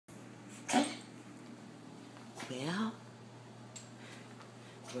Well,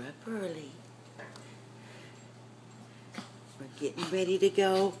 we're up early. We're getting ready to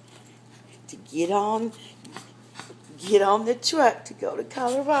go to get on the truck to go to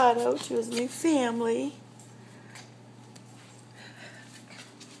Colorado to his new family.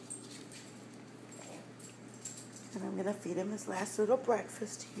 And I'm going to feed him his last little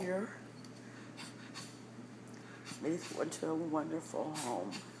breakfast here. And he's going to a wonderful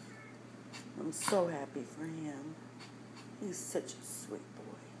home. I'm so happy for him. He's such a sweet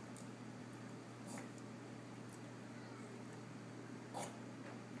boy.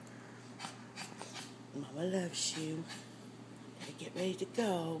 Mama loves you. Gotta get ready to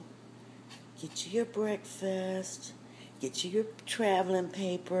go. Get you your breakfast. Get you your traveling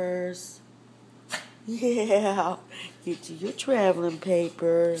papers. Yeah, get you your traveling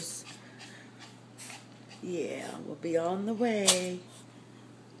papers. Yeah, we'll be on the way.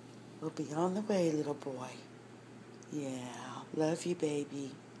 We'll be on the way, little boy. Yeah, love you,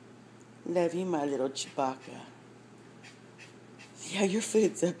 baby. Love you, my little Chewbaca. Yeah, your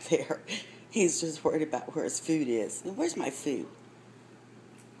food's up there. He's just worried about where his food is. Where's my food?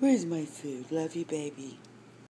 Where's my food? Love you, baby.